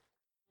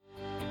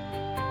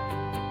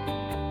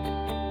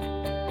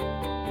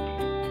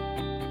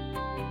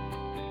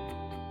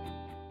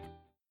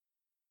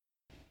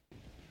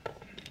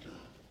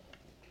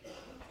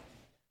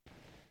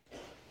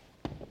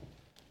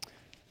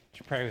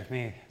Pray with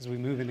me as we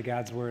move into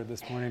God's Word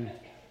this morning.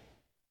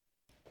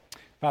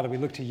 Father, we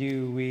look to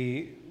you.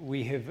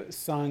 We have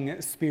sung,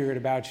 Spirit,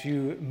 about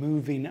you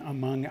moving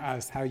among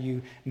us, how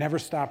you never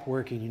stop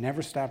working. You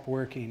never stop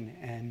working.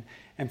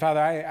 And Father,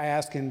 I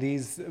ask in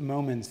these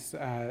moments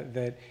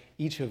that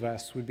each of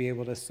us would be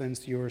able to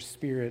sense your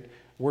Spirit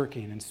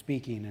working and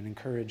speaking and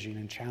encouraging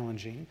and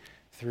challenging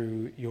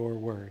through your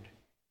Word.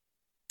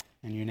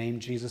 In your name,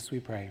 Jesus, we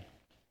pray.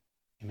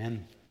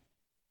 Amen.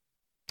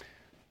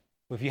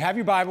 Well, if you have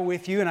your Bible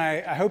with you, and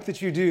I hope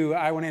that you do,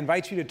 I want to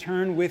invite you to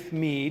turn with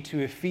me to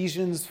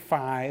Ephesians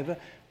 5,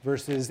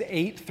 verses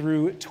 8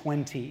 through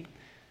 20.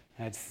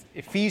 That's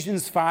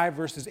Ephesians 5,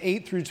 verses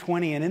 8 through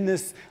 20. And in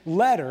this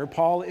letter,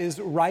 Paul is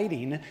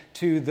writing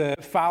to the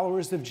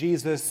followers of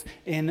Jesus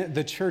in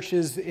the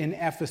churches in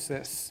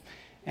Ephesus.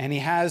 And he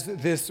has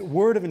this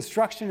word of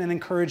instruction and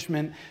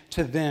encouragement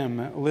to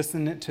them.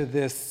 Listen to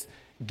this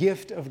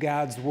gift of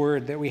God's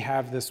word that we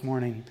have this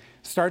morning.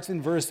 Starts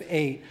in verse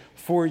 8.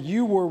 For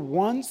you were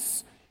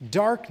once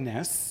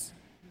darkness,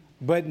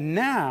 but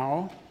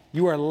now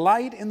you are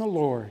light in the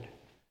Lord.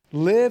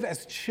 Live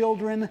as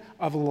children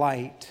of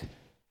light.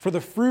 For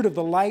the fruit of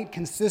the light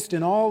consists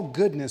in all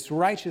goodness,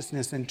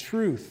 righteousness, and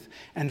truth,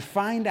 and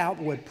find out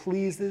what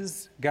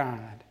pleases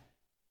God.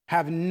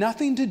 Have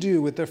nothing to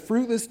do with the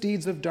fruitless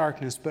deeds of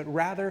darkness, but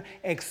rather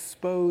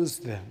expose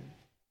them.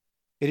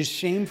 It is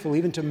shameful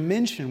even to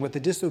mention what the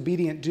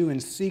disobedient do in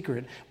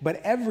secret, but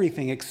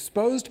everything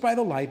exposed by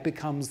the light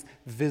becomes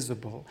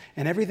visible,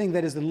 and everything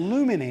that is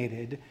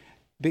illuminated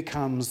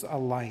becomes a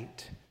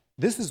light.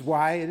 This is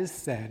why it is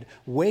said,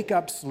 "Wake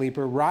up,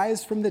 sleeper,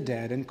 rise from the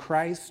dead, and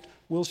Christ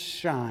will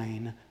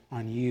shine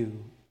on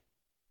you."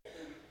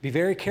 Be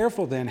very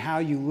careful then how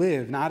you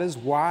live, not as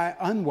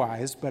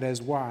unwise, but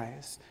as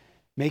wise,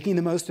 making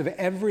the most of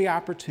every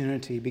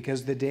opportunity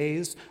because the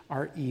days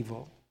are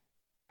evil.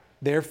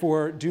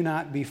 Therefore, do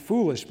not be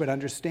foolish, but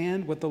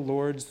understand what the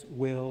Lord's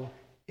will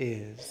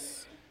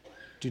is.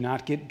 Do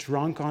not get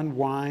drunk on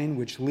wine,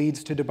 which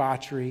leads to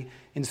debauchery.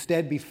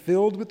 Instead, be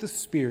filled with the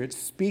Spirit,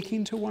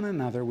 speaking to one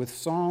another with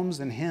psalms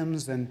and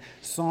hymns and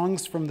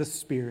songs from the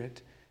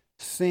Spirit.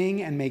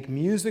 Sing and make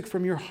music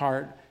from your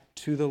heart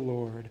to the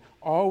Lord,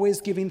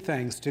 always giving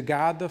thanks to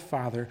God the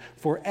Father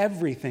for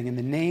everything in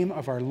the name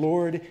of our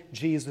Lord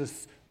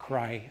Jesus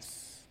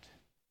Christ.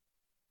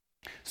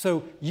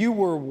 So you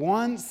were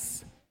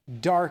once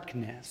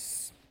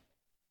darkness.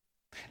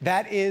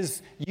 That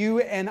is, you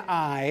and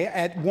I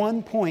at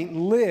one point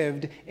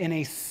lived in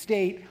a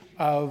state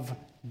of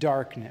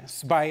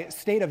darkness. By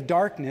state of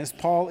darkness,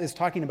 Paul is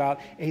talking about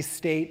a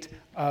state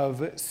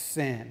of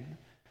sin.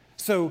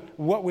 So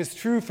what was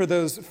true for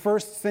those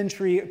first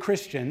century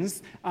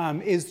Christians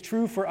is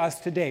true for us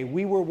today.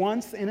 We were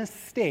once in a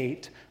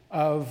state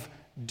of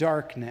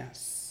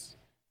darkness.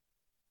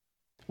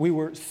 We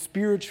were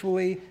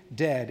spiritually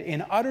dead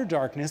in utter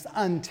darkness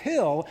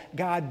until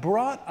God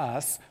brought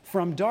us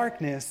from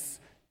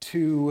darkness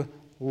to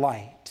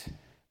light.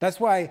 That's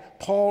why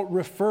Paul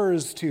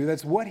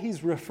that's what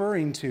he's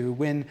referring to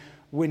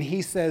when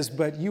he says,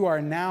 but you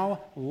are now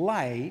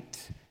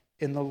light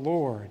in the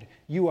Lord.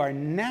 You are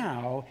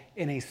now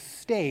in a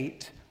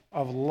state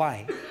of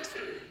light.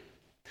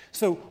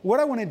 So what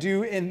I want to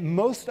do in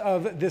most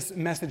of this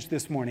message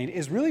this morning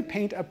is really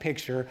paint a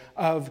picture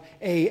of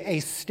a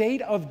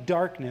state of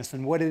darkness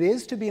and what it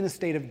is to be in a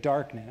state of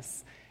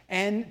darkness,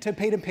 and to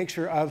paint a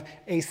picture of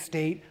a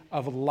state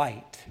of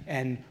light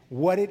and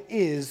what it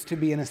is to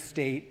be in a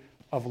state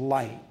of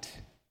light.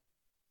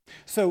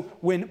 So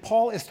when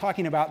Paul is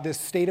talking about this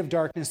state of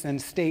darkness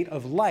and state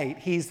of light,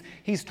 he's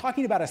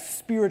talking about a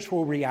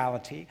spiritual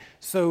reality.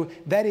 So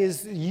that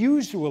is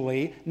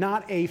usually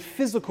not a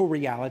physical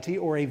reality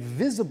or a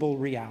visible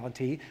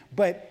reality,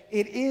 but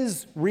it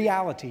is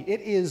reality.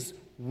 It is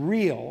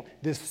real,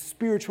 this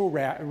spiritual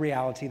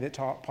reality that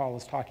Paul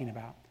is talking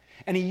about.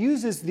 And he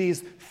uses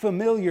these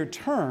familiar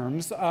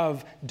terms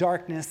of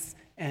darkness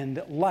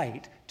and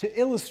light to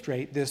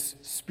illustrate this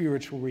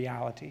spiritual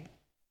reality.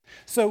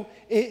 So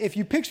if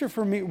you picture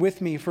with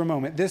me for a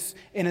moment, this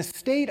in a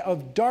state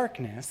of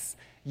darkness,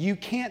 you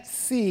can't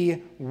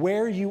see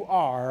where you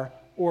are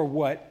or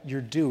what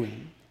you're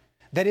doing.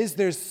 That is,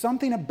 there's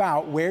something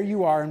about where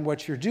you are and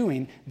what you're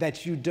doing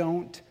that you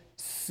don't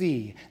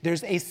see.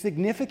 There's a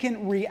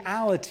significant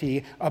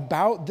reality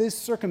about these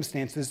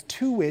circumstances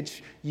to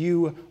which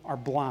you are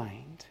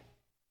blind.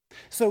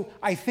 So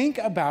I think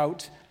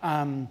about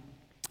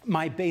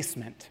my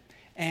basement.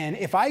 And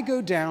if I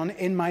go down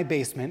in my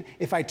basement,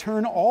 if I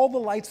turn all the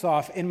lights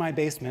off in my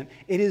basement,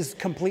 it is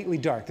completely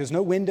dark. There's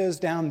no windows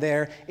down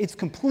there. It's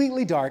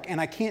completely dark, and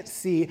I can't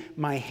see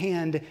my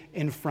hand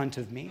in front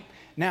of me.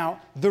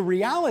 Now, the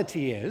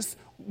reality is,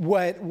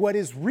 what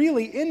is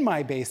really in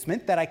my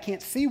basement that I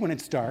can't see when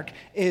it's dark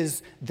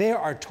is there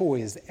are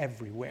toys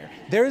everywhere.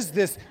 There's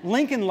this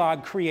Lincoln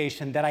Log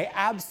creation that I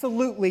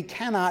absolutely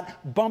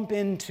cannot bump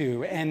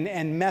into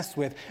and mess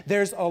with.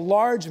 There's a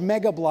large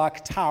Mega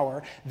Block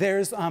tower.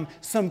 There's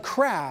some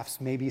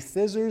crafts, maybe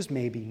scissors,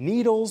 maybe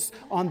needles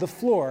on the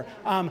floor.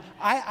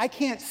 I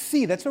can't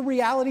see. That's a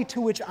reality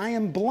to which I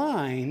am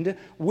blind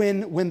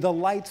when the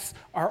lights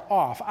are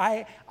off.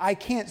 I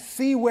can't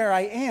see where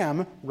I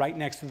am right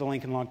next to the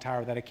Lincoln Log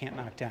tower that I can't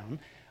knock down.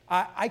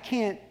 I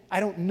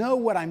don't know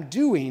what I'm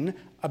doing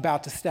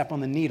about to step on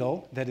the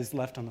needle that is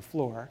left on the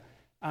floor.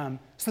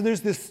 So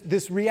there's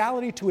this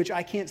reality to which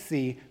I can't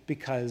see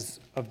because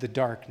of the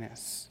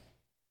darkness.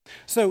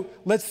 So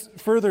let's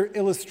further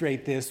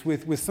illustrate this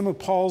with some of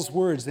Paul's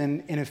words.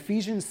 In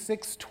Ephesians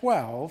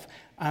 6:12,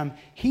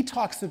 he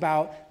talks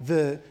about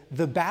the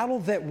battle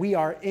that we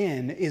are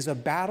in is a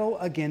battle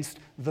against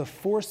the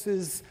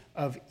forces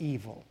of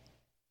evil.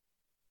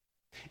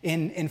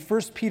 In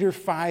 1 Peter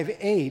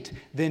 5:8,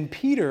 then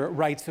Peter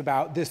writes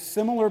about this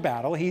similar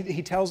battle.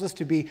 He tells us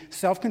to be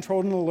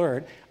self-controlled and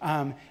alert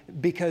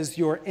because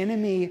your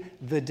enemy,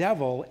 the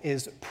devil,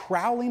 is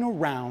prowling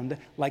around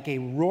like a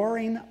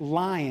roaring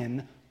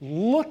lion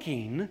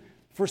looking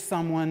for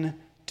someone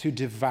to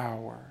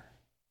devour.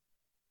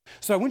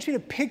 So I want you to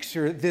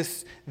picture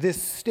this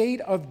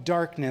state of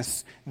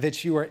darkness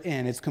that you are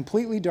in. It's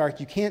completely dark.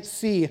 You can't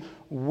see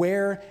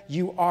where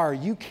you are.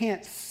 You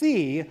can't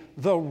see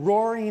the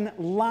roaring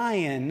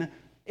lion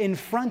in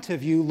front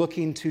of you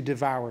looking to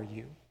devour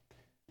you.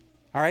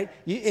 All right?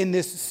 In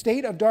this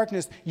state of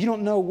darkness, you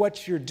don't know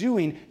what you're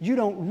doing. You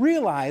don't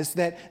realize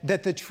that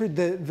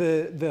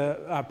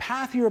the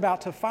path you're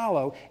about to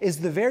follow is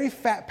the very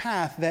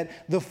path that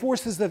the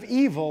forces of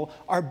evil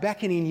are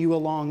beckoning you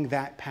along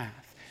that path.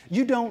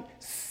 You don't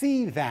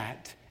see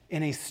that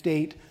in a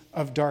state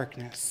of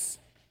darkness.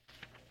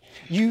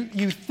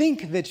 You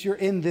think that you're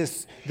in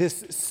this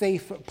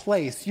safe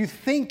place. You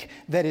think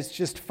that it's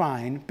just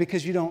fine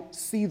because you don't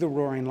see the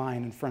roaring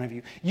lion in front of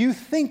you. You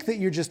think that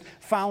you're just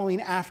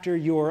following after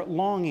your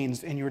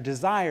longings and your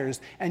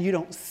desires, and you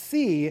don't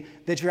see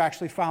that you're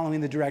actually following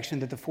the direction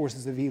that the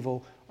forces of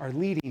evil are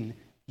leading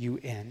you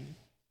in.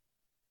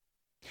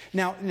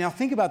 Now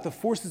think about the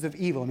forces of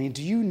evil. I mean,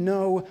 do you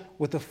know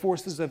what the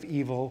forces of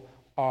evil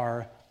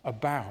are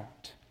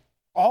about?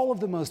 All of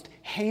the most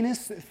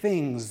heinous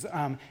things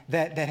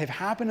that have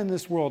happened in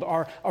this world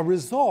are a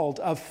result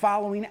of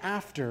following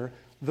after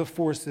the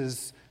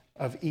forces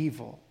of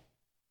evil.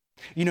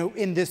 You know,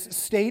 in this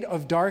state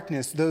of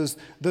darkness, those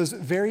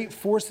very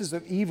forces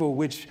of evil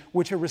which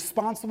are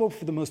responsible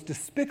for the most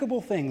despicable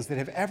things that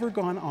have ever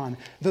gone on,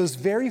 those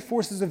very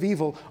forces of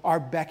evil are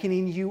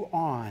beckoning you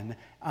on,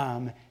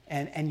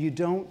 and you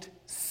don't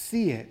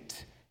see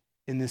it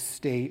in this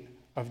state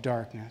of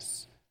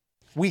darkness.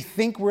 We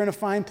think we're in a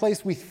fine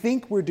place. We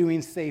think we're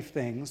doing safe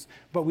things,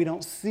 but we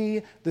don't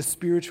see the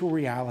spiritual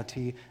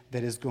reality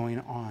that is going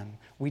on.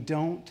 We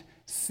don't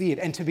see it.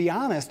 And to be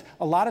honest,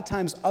 a lot of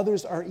times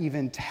others are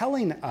even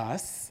telling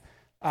us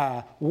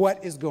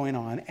what is going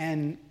on,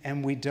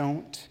 and we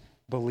don't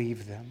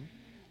believe them.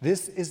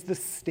 This is the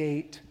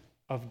state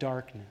of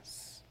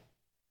darkness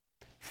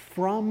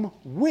from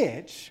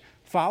which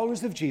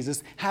followers of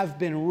Jesus have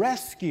been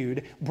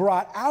rescued,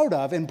 brought out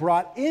of, and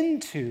brought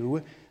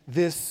into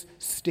this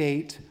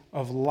state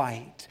of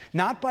light,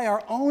 not by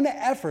our own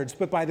efforts,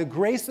 but by the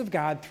grace of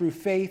God through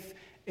faith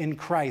in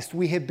Christ.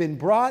 We have been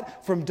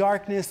brought from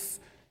darkness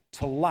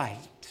to light.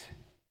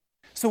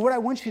 So what I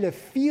want you to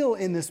feel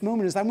in this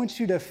moment is I want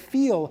you to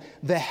feel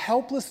the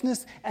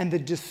helplessness and the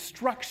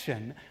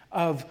destruction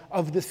of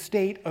the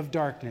state of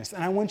darkness.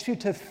 And I want you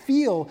to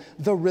feel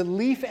the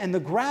relief and the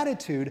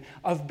gratitude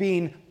of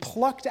being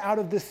plucked out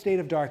of this state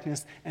of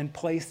darkness and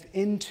placed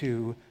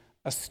into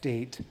a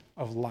state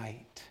of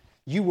light.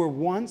 You were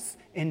once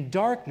in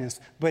darkness,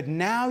 but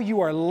now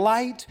you are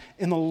light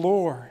in the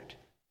Lord.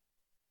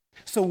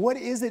 So what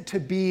is it to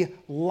be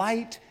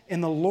light in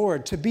the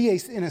Lord? To be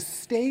in a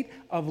state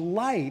of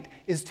light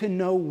is to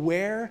know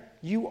where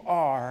you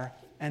are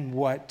and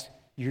what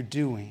you're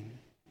doing.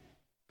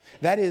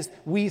 That is,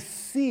 we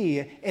see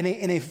in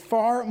a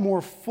far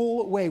more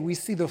full way, we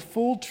see the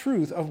full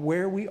truth of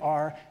where we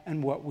are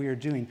and what we are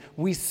doing.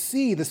 We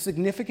see the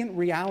significant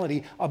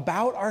reality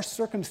about our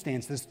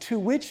circumstances to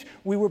which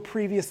we were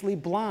previously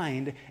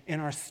blind in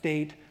our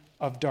state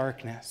of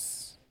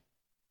darkness.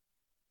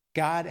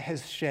 God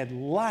has shed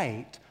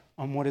light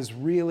on what is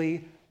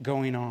really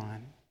going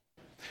on.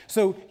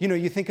 So,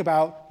 you think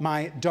about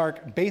my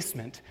dark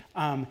basement.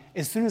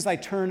 As soon as I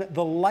turn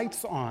the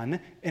lights on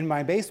in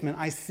my basement,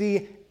 I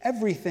see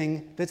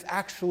everything that's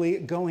actually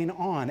going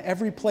on.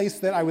 Every place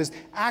that I was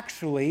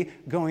actually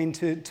going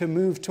to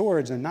move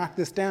towards and knock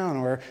this down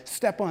or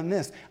step on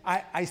this.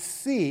 I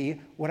see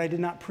what I did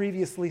not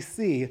previously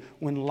see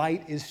when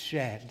light is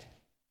shed.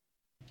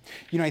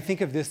 I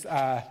think of this,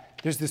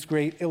 there's this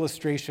great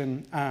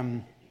illustration,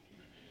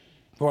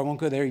 but I won't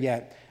go there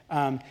yet.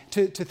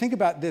 To think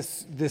about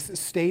this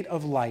state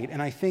of light,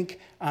 and I think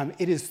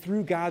it is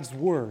through God's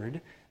word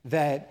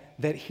that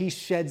he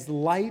sheds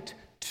light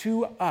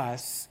to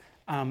us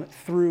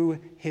through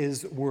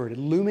his word,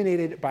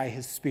 illuminated by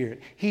his Spirit.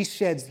 He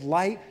sheds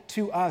light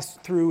to us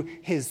through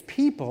his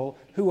people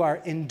who are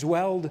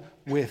indwelled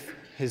with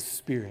his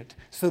Spirit.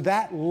 So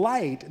that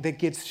light that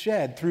gets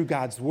shed through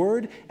God's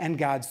word and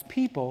God's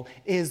people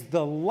is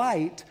the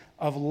light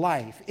of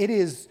life. It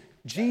is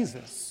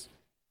Jesus.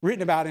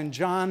 Written about in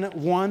John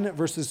 1,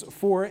 verses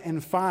 4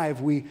 and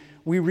 5, we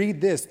read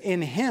this: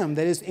 in him,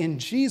 that is in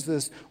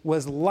Jesus,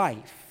 was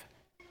life.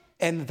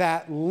 And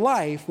that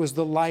life was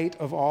the light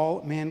of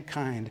all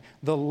mankind.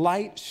 The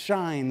light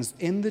shines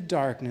in the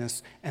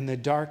darkness, and the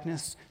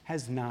darkness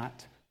has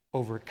not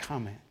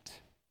overcome it.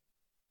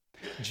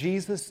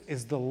 Jesus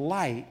is the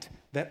light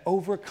that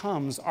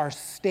overcomes our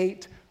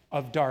state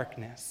of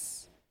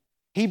darkness.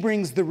 He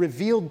brings the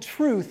revealed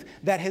truth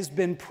that has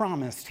been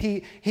promised,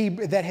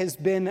 that has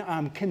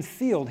been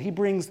concealed. He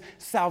brings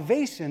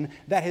salvation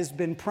that has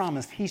been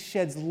promised. He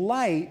sheds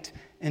light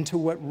into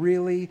what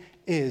really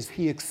is.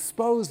 He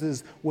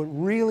exposes what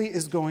really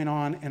is going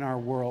on in our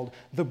world,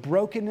 the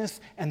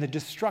brokenness and the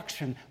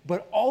destruction,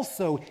 but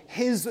also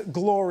his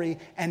glory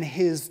and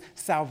his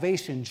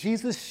salvation.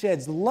 Jesus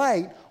sheds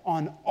light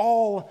on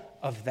all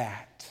of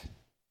that.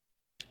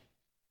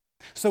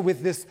 So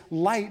with this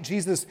light,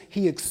 Jesus,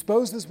 he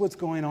exposes what's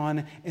going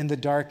on in the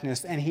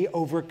darkness, and he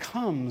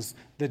overcomes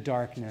the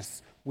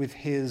darkness with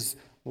his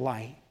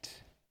light.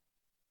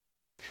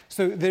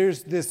 So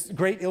there's this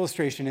great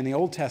illustration in the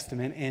Old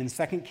Testament in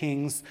 2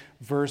 Kings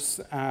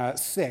chapter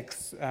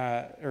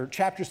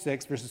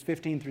 6, verses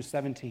 15 through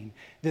 17.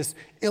 This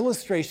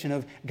illustration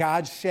of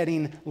God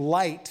shedding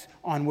light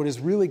on what is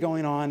really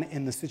going on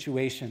in the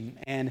situation.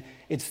 And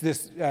it's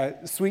this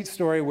sweet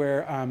story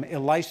where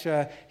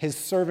Elisha, his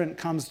servant,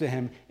 comes to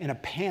him in a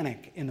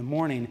panic in the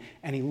morning,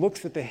 and he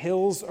looks at the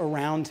hills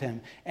around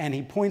him, and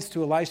he points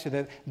to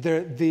Elisha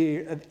that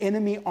the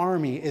enemy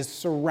army is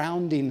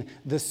surrounding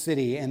the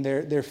city, and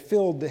they're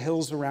filled the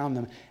hills around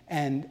them.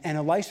 And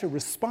Elisha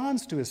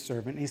responds to his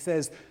servant, and he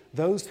says,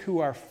 "Those who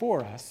are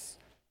for us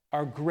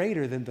are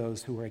greater than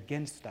those who are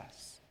against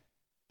us."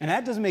 And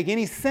that doesn't make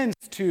any sense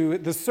to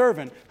the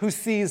servant who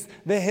sees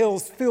the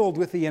hills filled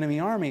with the enemy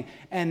army.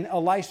 And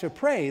Elisha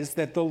prays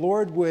that the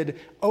Lord would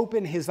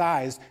open his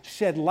eyes,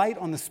 shed light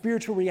on the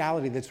spiritual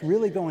reality that's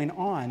really going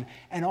on.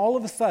 And all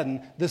of a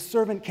sudden, the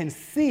servant can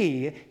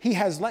see, he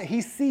has light, he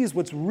sees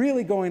what's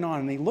really going on.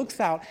 And he looks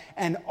out,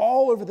 and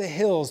all over the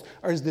hills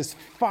is this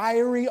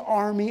fiery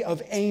army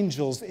of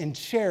angels in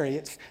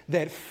chariots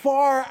that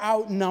far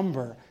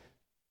outnumber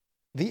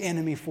the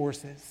enemy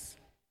forces.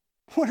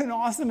 What an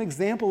awesome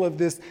example of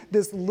this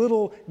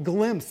little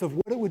glimpse of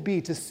what it would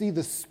be to see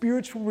the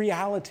spiritual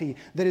reality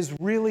that is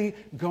really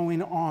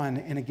going on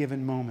in a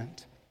given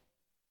moment.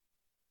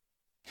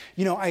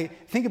 You know, I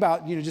think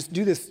about, just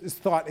do this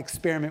thought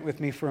experiment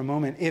with me for a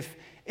moment.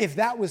 If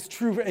that was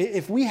true,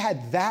 if we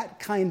had that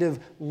kind of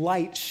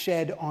light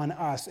shed on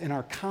us in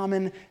our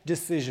common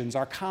decisions,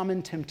 our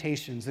common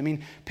temptations. I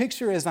mean,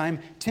 picture as I'm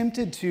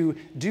tempted to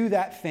do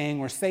that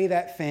thing or say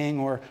that thing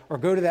or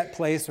go to that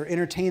place or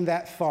entertain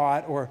that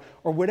thought or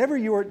whatever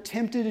you're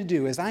tempted to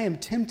do, as I am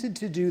tempted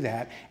to do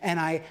that, and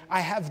I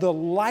have the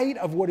light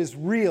of what is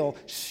real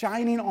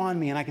shining on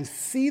me, and I can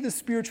see the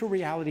spiritual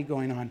reality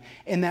going on.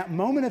 In that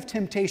moment of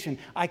temptation,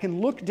 I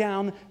can look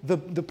down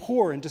the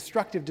poor and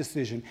destructive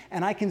decision,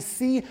 and I can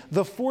see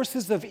the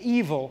forces of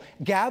evil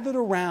gathered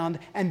around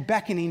and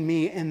beckoning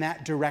me in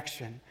that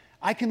direction.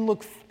 I can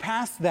look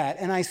past that,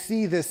 and I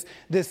see this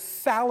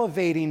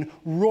salivating,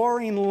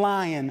 roaring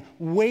lion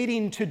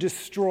waiting to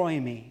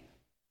destroy me.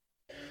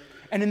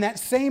 And in that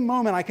same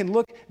moment, I can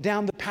look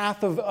down the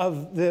path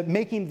of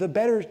making the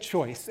better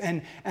choice.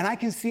 And I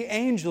can see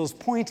angels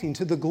pointing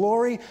to the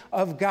glory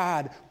of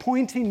God,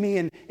 pointing me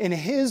in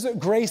his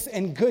grace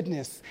and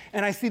goodness.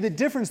 And I see the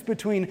difference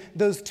between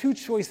those two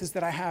choices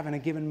that I have in a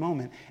given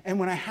moment. And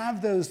when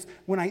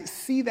I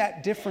see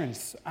that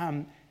difference,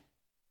 I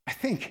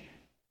think,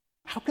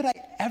 how could I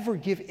ever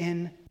give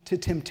in to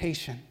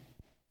temptation?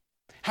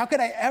 How could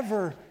I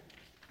ever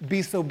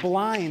be so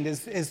blind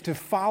as to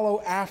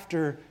follow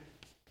after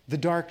the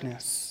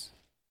darkness?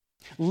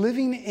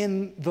 Living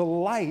in the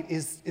light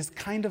is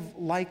kind of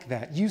like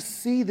that. You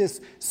see this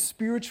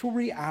spiritual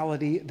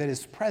reality that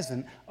is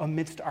present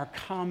amidst our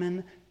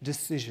common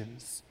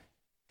decisions.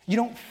 You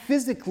don't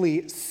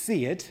physically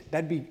see it.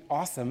 That'd be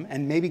awesome,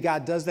 and maybe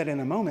God does that in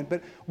a moment,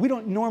 but we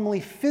don't normally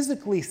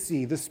physically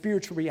see the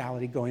spiritual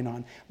reality going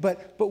on,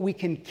 but we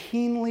can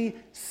keenly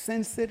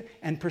sense it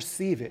and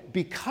perceive it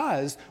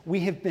because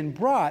we have been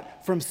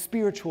brought from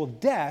spiritual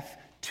death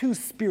to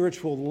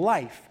spiritual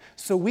life.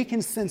 So we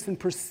can sense and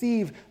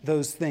perceive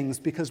those things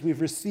because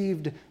we've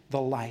received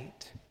the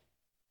light.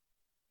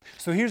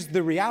 So here's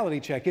the reality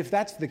check. If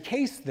that's the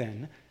case,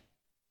 then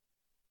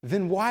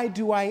why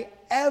do I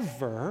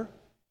ever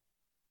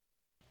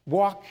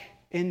walk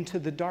into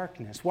the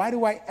darkness? Why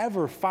do I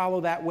ever follow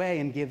that way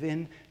and give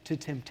in to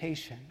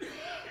temptation?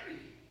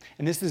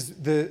 And this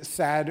is the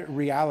sad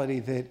reality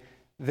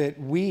that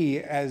we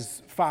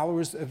as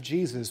followers of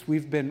Jesus,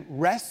 we've been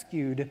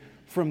rescued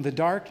from the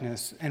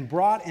darkness and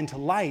brought into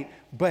light,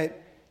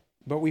 but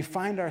but we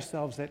find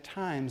ourselves at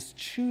times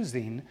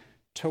choosing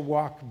to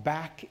walk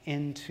back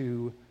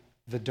into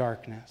the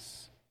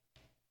darkness.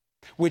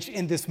 Which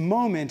in this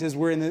moment, as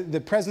we're in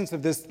the presence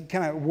of this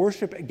kind of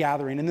worship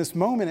gathering, in this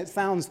moment it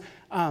sounds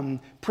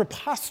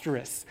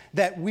preposterous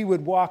that we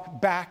would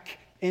walk back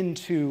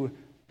into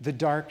the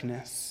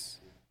darkness.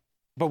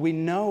 But we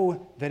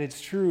know that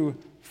it's true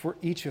for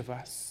each of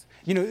us.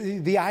 You know,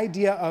 the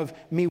idea of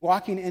me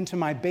walking into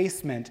my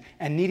basement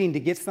and needing to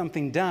get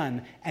something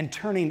done and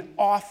turning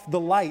off the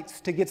lights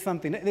to get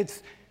something,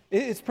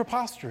 it's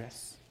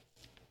preposterous.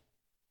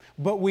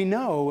 But we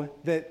know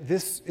that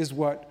this is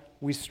what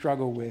we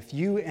struggle with.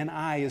 You and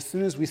I, as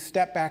soon as we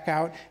step back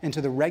out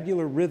into the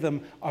regular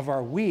rhythm of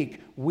our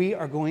week, we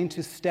are going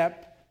to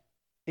step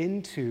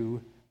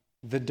into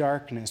the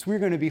darkness. We're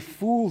going to be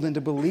fooled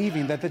into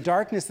believing that the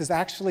darkness is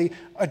actually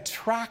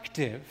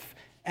attractive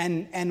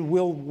and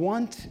we'll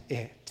want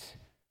it.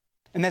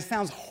 And that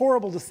sounds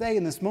horrible to say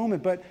in this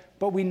moment, but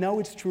we know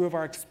it's true of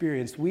our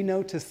experience. We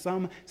know to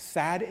some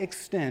sad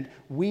extent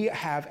we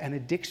have an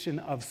addiction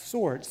of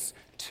sorts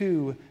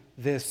to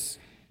this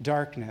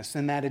darkness,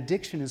 and that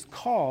addiction is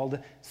called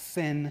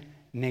sin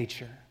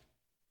nature.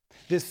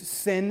 This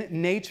sin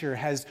nature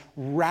has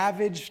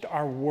ravaged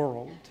our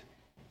world.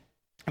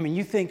 I mean,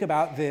 you think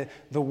about the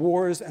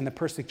wars and the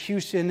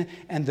persecution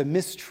and the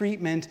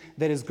mistreatment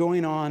that is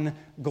going on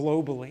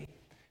globally.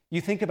 You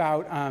think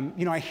about,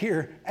 I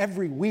hear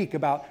every week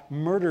about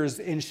murders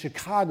in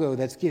Chicago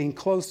that's getting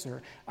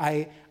closer.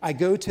 I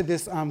go to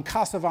this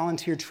CASA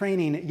volunteer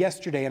training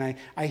yesterday, and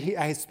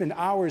I spend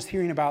hours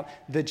hearing about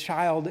the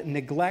child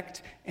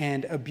neglect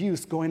and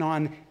abuse going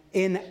on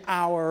in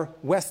our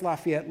West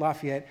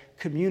Lafayette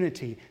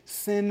community.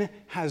 Sin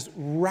has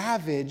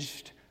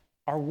ravaged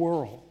our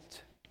world.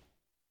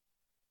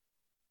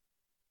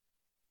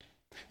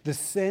 The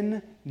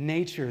sin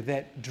nature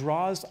that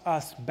draws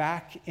us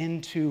back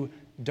into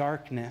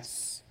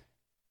darkness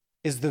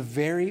is the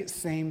very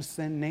same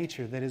sin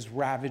nature that is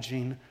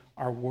ravaging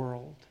our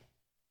world.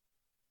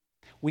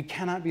 We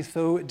cannot be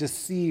so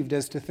deceived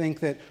as to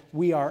think that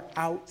we are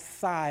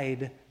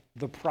outside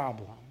the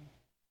problem.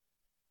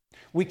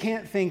 We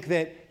can't think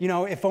that,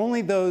 if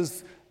only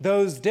those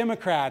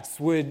Democrats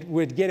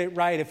would get it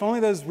right, if only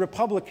those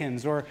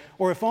Republicans, or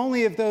if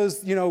only if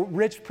those,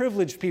 rich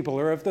privileged people,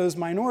 or if those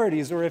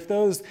minorities, or if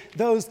those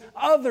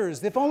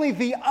others, if only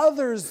the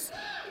others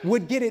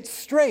would get it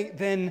straight,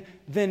 then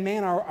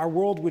man, our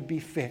world would be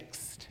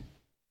fixed.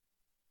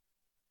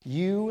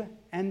 You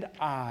and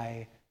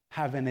I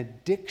have an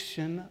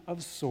addiction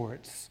of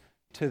sorts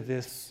to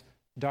this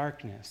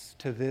darkness,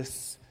 to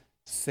this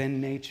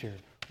sin nature.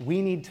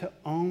 We need to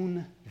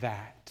own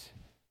that.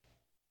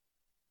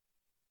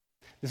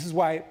 This is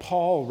why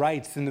Paul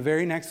writes in the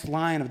very next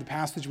line of the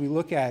passage we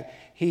look at,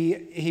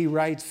 he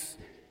writes,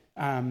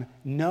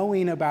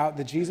 knowing about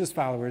the Jesus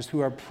followers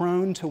who are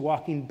prone to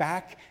walking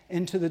back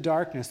into the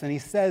darkness. And he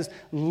says,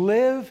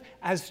 live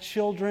as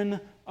children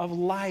of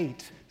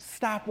light.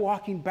 Stop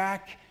walking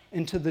back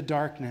into the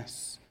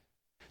darkness.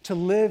 To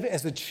live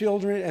as a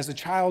child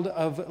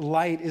of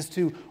light is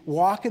to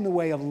walk in the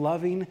way of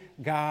loving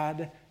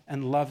God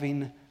and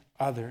loving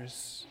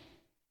others.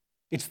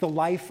 It's the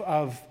life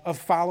of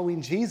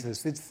following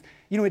Jesus. It's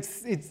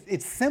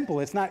simple.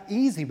 It's not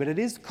easy, but it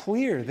is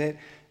clear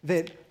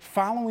that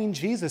following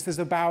Jesus is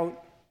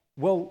about,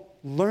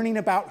 learning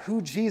about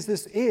who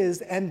Jesus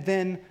is and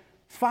then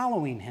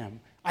following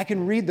him. I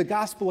can read the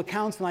gospel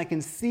accounts and I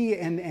can see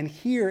and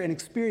hear and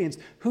experience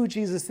who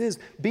Jesus is.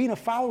 Being a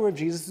follower of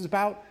Jesus is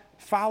about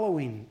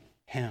following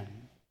him.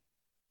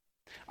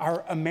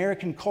 Our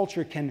American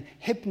culture can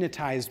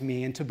hypnotize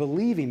me into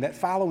believing that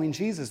following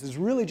Jesus is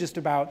really just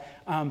about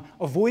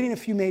avoiding a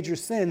few major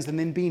sins and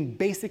then being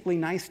basically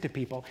nice to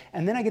people.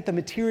 And then I get the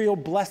material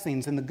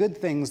blessings and the good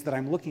things that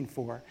I'm looking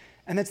for.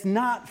 And that's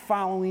not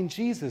following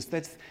Jesus.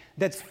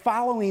 That's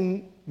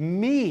following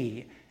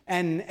me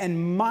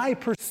and my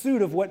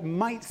pursuit of what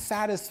might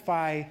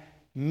satisfy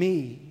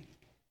me.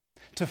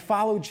 To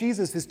follow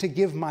Jesus is to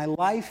give my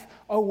life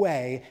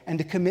away and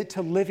to commit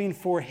to living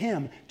for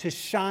him, to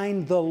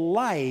shine the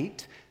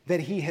light that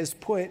he has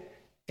put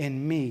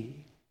in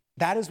me.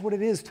 That is what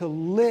it is to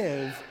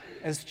live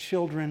as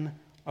children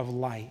of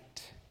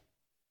light.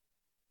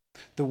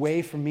 The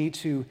way for me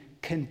to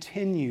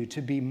continue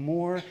to be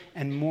more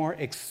and more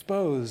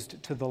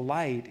exposed to the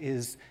light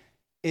is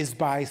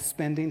by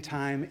spending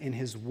time in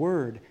his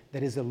word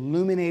that is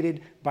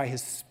illuminated by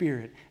his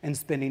Spirit, and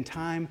spending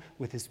time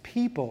with his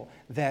people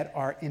that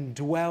are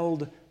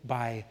indwelled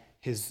by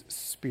his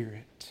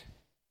Spirit.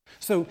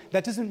 So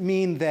that doesn't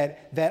mean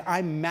that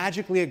I'm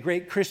magically a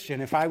great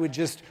Christian if I would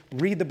just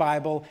read the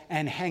Bible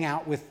and hang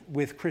out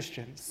with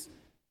Christians.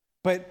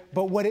 But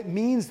what it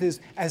means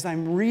is, as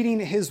I'm reading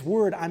his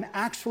word, I'm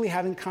actually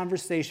having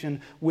conversation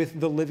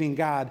with the living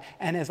God.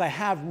 And as I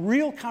have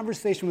real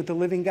conversation with the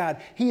living God,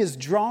 he is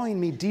drawing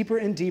me deeper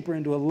and deeper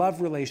into a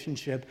love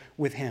relationship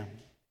with him.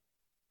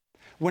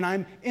 When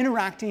I'm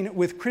interacting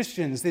with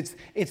Christians,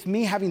 it's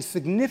me having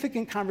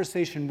significant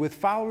conversation with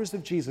followers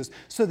of Jesus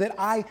so that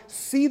I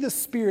see the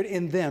Spirit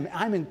in them.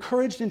 I'm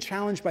encouraged and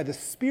challenged by the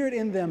Spirit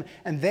in them,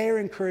 and they are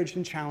encouraged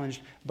and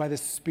challenged by the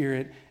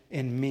Spirit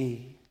in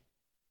me.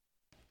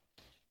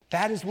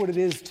 That is what it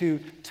is to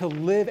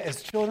live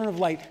as children of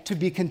light, to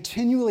be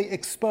continually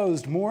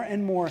exposed more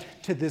and more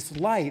to this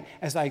light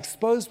as I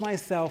expose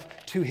myself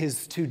to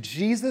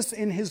Jesus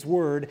in his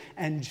word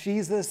and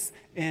Jesus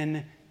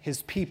in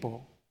his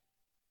people.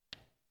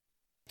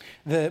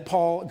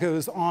 Paul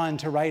goes on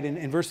to write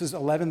in verses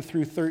 11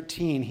 through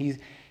 13,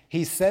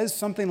 he says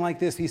something like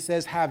this. He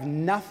says, have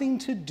nothing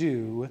to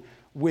do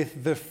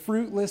with the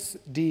fruitless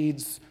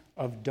deeds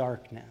of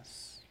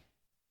darkness.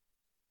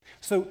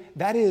 So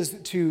that is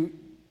to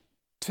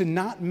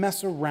not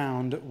mess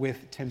around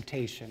with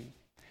temptation.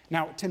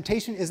 Now,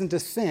 temptation isn't a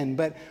sin,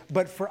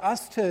 but for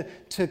us to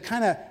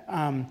kind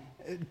of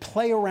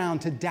play around,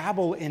 to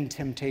dabble in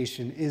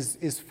temptation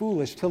is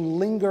foolish. To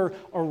linger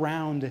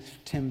around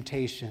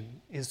temptation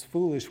is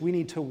foolish. We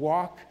need to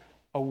walk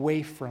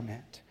away from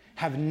it.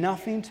 Have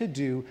nothing to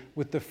do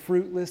with the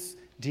fruitless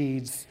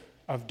deeds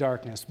of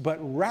darkness, but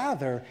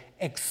rather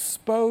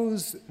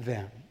expose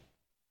them.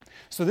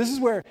 So this is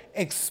where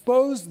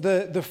expose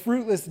the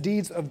fruitless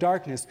deeds of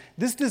darkness.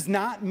 This does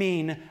not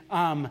mean,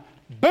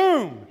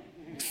 boom,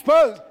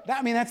 expose.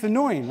 That's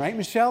annoying, right,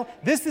 Michelle?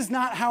 This is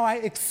not how I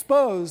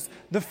expose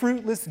the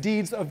fruitless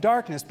deeds of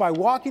darkness, by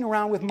walking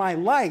around with my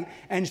light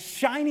and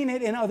shining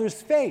it in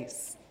others'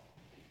 face.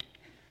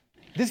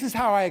 This is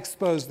how I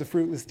expose the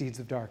fruitless deeds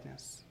of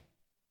darkness.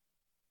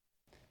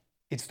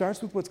 It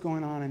starts with what's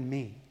going on in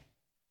me.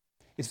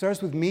 It starts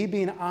with me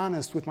being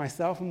honest with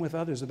myself and with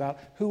others about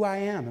who I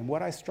am and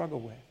what I struggle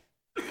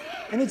with.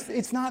 And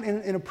it's not in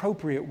an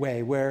appropriate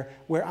way where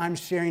I'm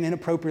sharing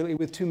inappropriately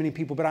with too many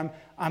people, but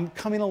I'm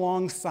coming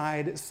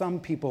alongside some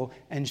people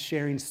and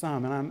sharing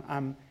some.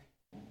 And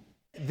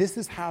this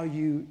is how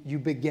you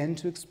begin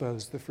to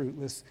expose the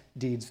fruitless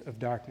deeds of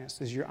darkness,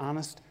 is you're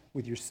honest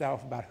with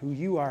yourself about who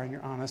you are, and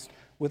you're honest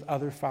with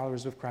other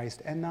followers of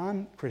Christ and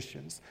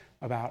non-Christians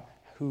about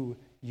who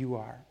you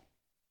are.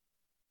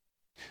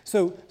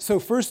 So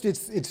first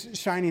it's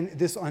shining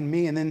this on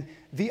me, and then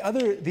the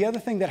other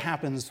thing that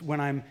happens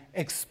when I'm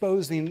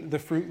exposing the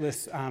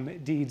fruitless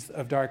deeds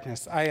of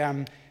darkness.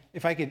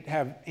 If I could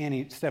have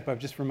Annie step up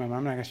just for a moment.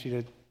 I'm not going to ask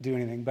you to do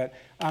anything, but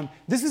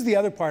this is the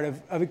other part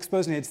of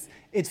exposing it.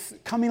 It's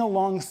coming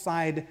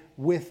alongside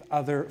with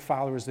other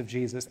followers of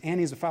Jesus.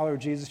 Annie's a follower of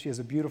Jesus. She has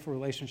a beautiful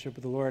relationship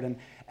with the Lord, and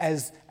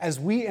as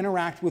we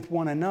interact with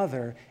one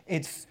another,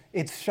 it's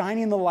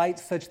shining the light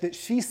such that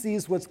she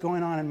sees what's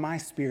going on in my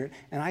spirit,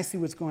 and I see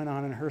what's going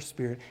on in her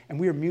spirit, and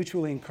we are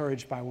mutually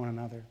encouraged by one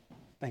another.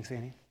 Thanks,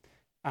 Annie.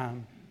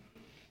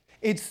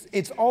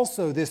 It's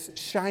also this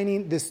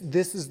shining, this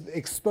is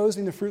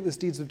exposing the fruitless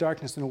deeds of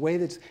darkness in a way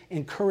that's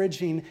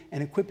encouraging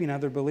and equipping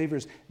other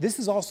believers. This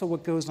is also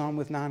what goes on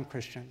with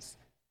non-Christians.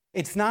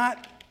 It's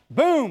not,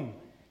 boom,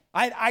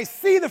 I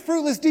see the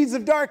fruitless deeds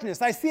of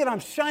darkness. I see it,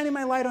 I'm shining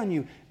my light on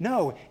you.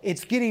 No,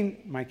 it's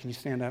getting, Mike, can you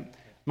stand up?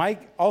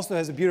 Mike also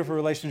has a beautiful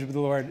relationship with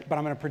the Lord, but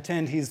I'm going to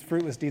pretend he's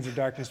fruitless deeds of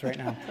darkness right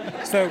now.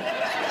 So,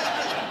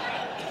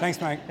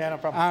 thanks, Mike. Yeah, no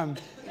problem.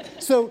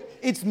 So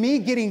it's me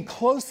getting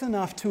close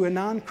enough to a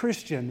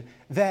non-Christian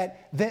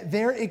that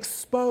they're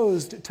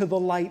exposed to the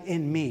light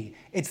in me.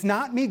 It's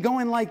not me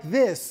going like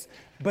this,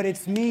 but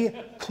it's me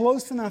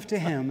close enough to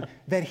him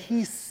that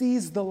he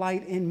sees the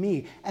light in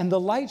me. And the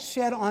light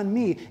shed on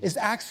me is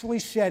actually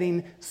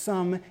shedding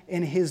some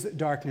in his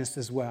darkness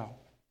as well.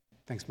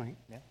 Thanks, Mike.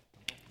 Yeah.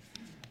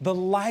 The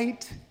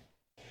light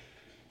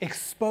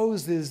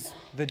exposes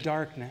the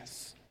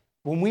darkness.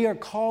 When we are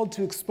called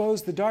to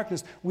expose the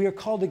darkness, we are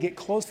called to get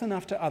close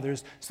enough to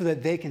others so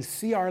that they can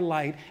see our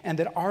light and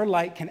that our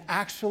light can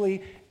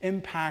actually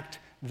impact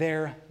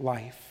their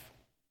life.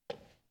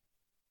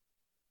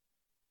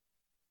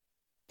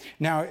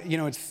 Now,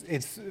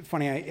 it's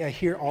funny, I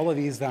hear all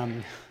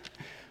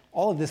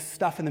of this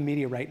stuff in the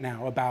media right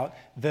now about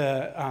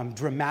the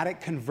dramatic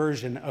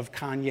conversion of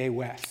Kanye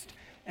West.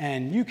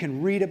 And you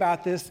can read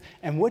about this,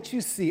 and what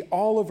you see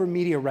all over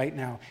media right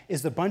now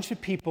is a bunch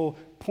of people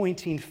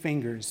pointing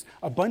fingers,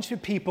 a bunch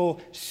of people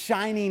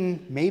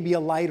shining maybe a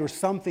light or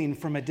something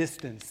from a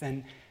distance.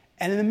 And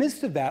in the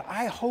midst of that,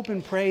 I hope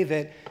and pray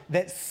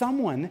that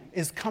someone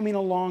is coming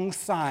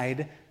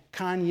alongside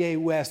Kanye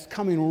West,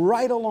 coming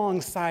right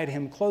alongside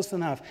him close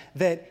enough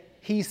that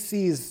he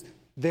sees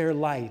their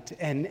light,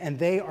 and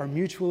they are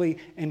mutually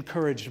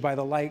encouraged by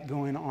the light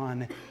going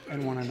on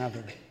in one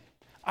another.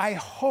 I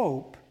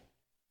hope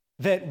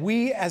that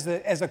we as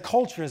a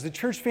culture, as a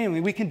church family,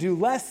 we can do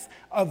less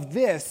of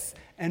this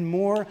and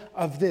more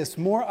of this,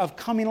 more of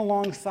coming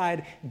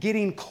alongside,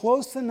 getting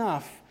close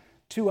enough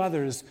to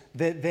others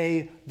that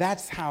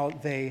that's how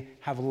they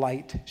have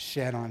light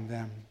shed on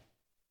them.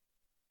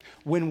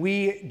 When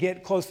we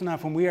get close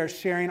enough, when we are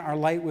sharing our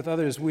light with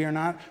others, we are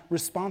not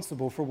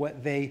responsible for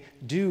what they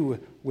do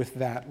with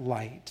that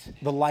light,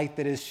 the light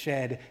that is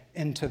shed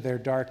into their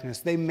darkness.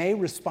 They may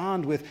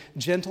respond with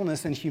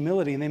gentleness and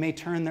humility, and they may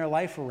turn their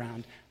life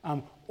around.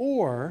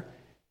 or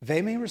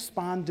they may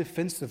respond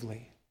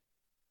defensively.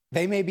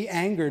 They may be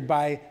angered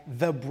by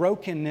the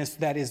brokenness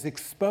that is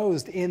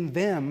exposed in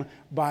them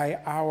by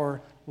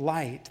our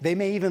light. They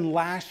may even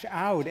lash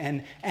out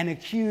and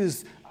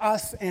accuse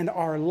us and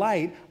our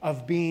light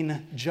of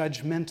being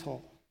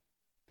judgmental.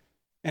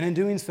 And in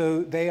doing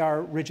so, they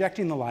are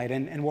rejecting the light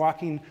and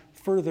walking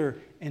further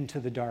into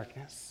the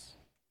darkness.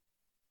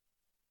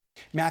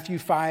 Matthew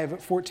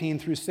 5:14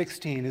 through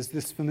 16 is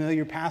this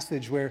familiar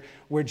passage where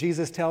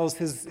Jesus tells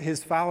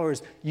his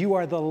followers, you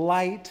are the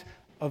light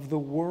of the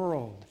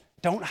world.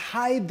 Don't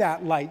hide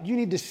that light. You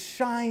need to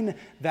shine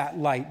that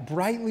light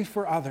brightly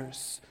for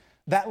others.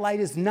 That light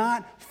is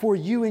not for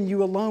you and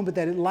you alone, but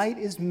that light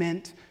is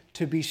meant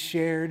to be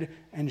shared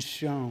and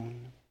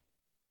shown.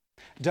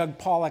 Doug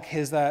Pollock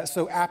has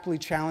so aptly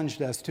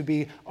challenged us to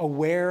be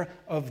aware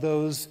of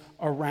those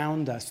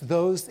around us,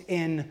 those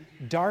in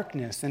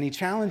darkness. And he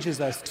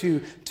challenges us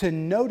to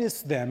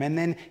notice them and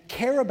then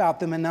care about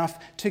them enough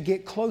to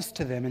get close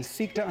to them and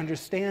seek to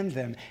understand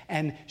them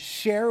and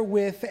share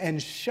with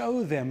and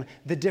show them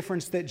the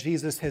difference that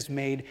Jesus has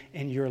made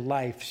in your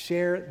life.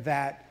 Share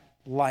that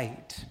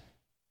light.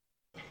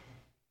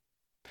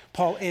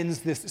 Paul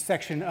ends this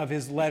section of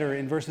his letter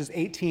in verses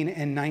 18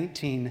 and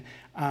 19,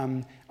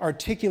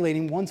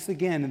 articulating once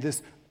again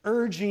this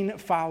urging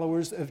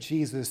followers of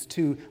Jesus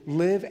to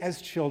live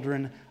as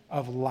children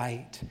of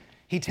light.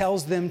 He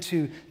tells them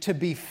to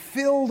be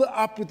filled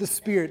up with the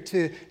Spirit,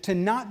 to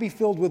not be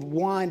filled with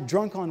wine,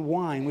 drunk on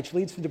wine, which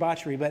leads to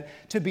debauchery, but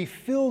to be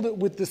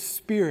filled with the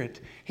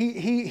Spirit.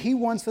 He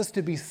wants us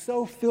to be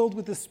so filled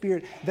with the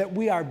Spirit that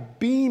we are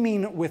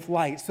beaming with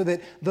light, so that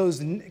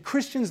those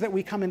Christians that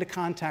we come into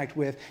contact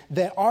with,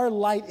 that our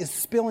light is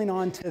spilling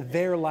onto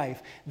their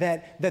life,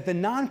 that the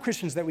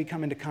non-Christians that we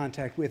come into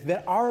contact with,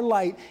 that our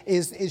light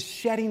is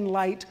shedding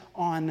light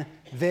on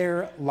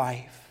their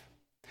life.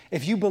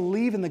 If you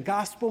believe in the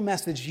gospel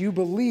message, you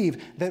believe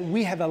that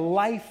we have a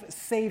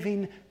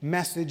life-saving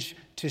message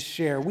to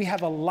share. We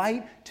have a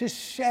light to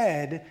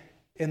shed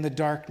in the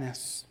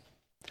darkness.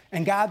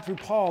 And God, through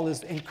Paul,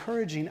 is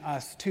encouraging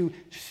us to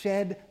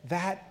shed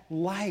that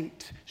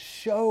light,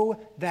 show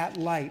that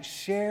light,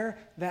 share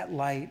that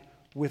light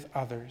with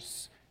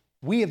others.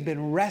 We have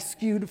been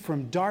rescued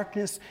from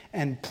darkness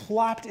and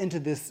plopped into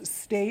this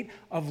state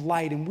of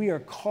light, and we are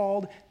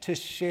called to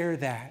share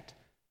that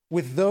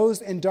with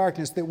those in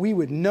darkness, that we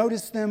would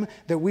notice them,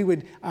 that we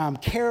would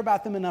care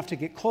about them enough to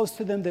get close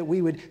to them, that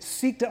we would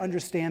seek to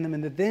understand them,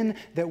 and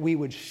that we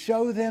would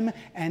show them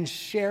and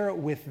share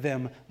with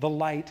them the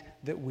light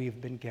that we've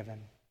been given.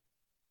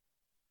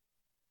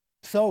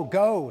 So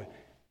go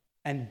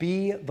and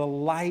be the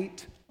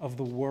light of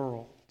the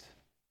world.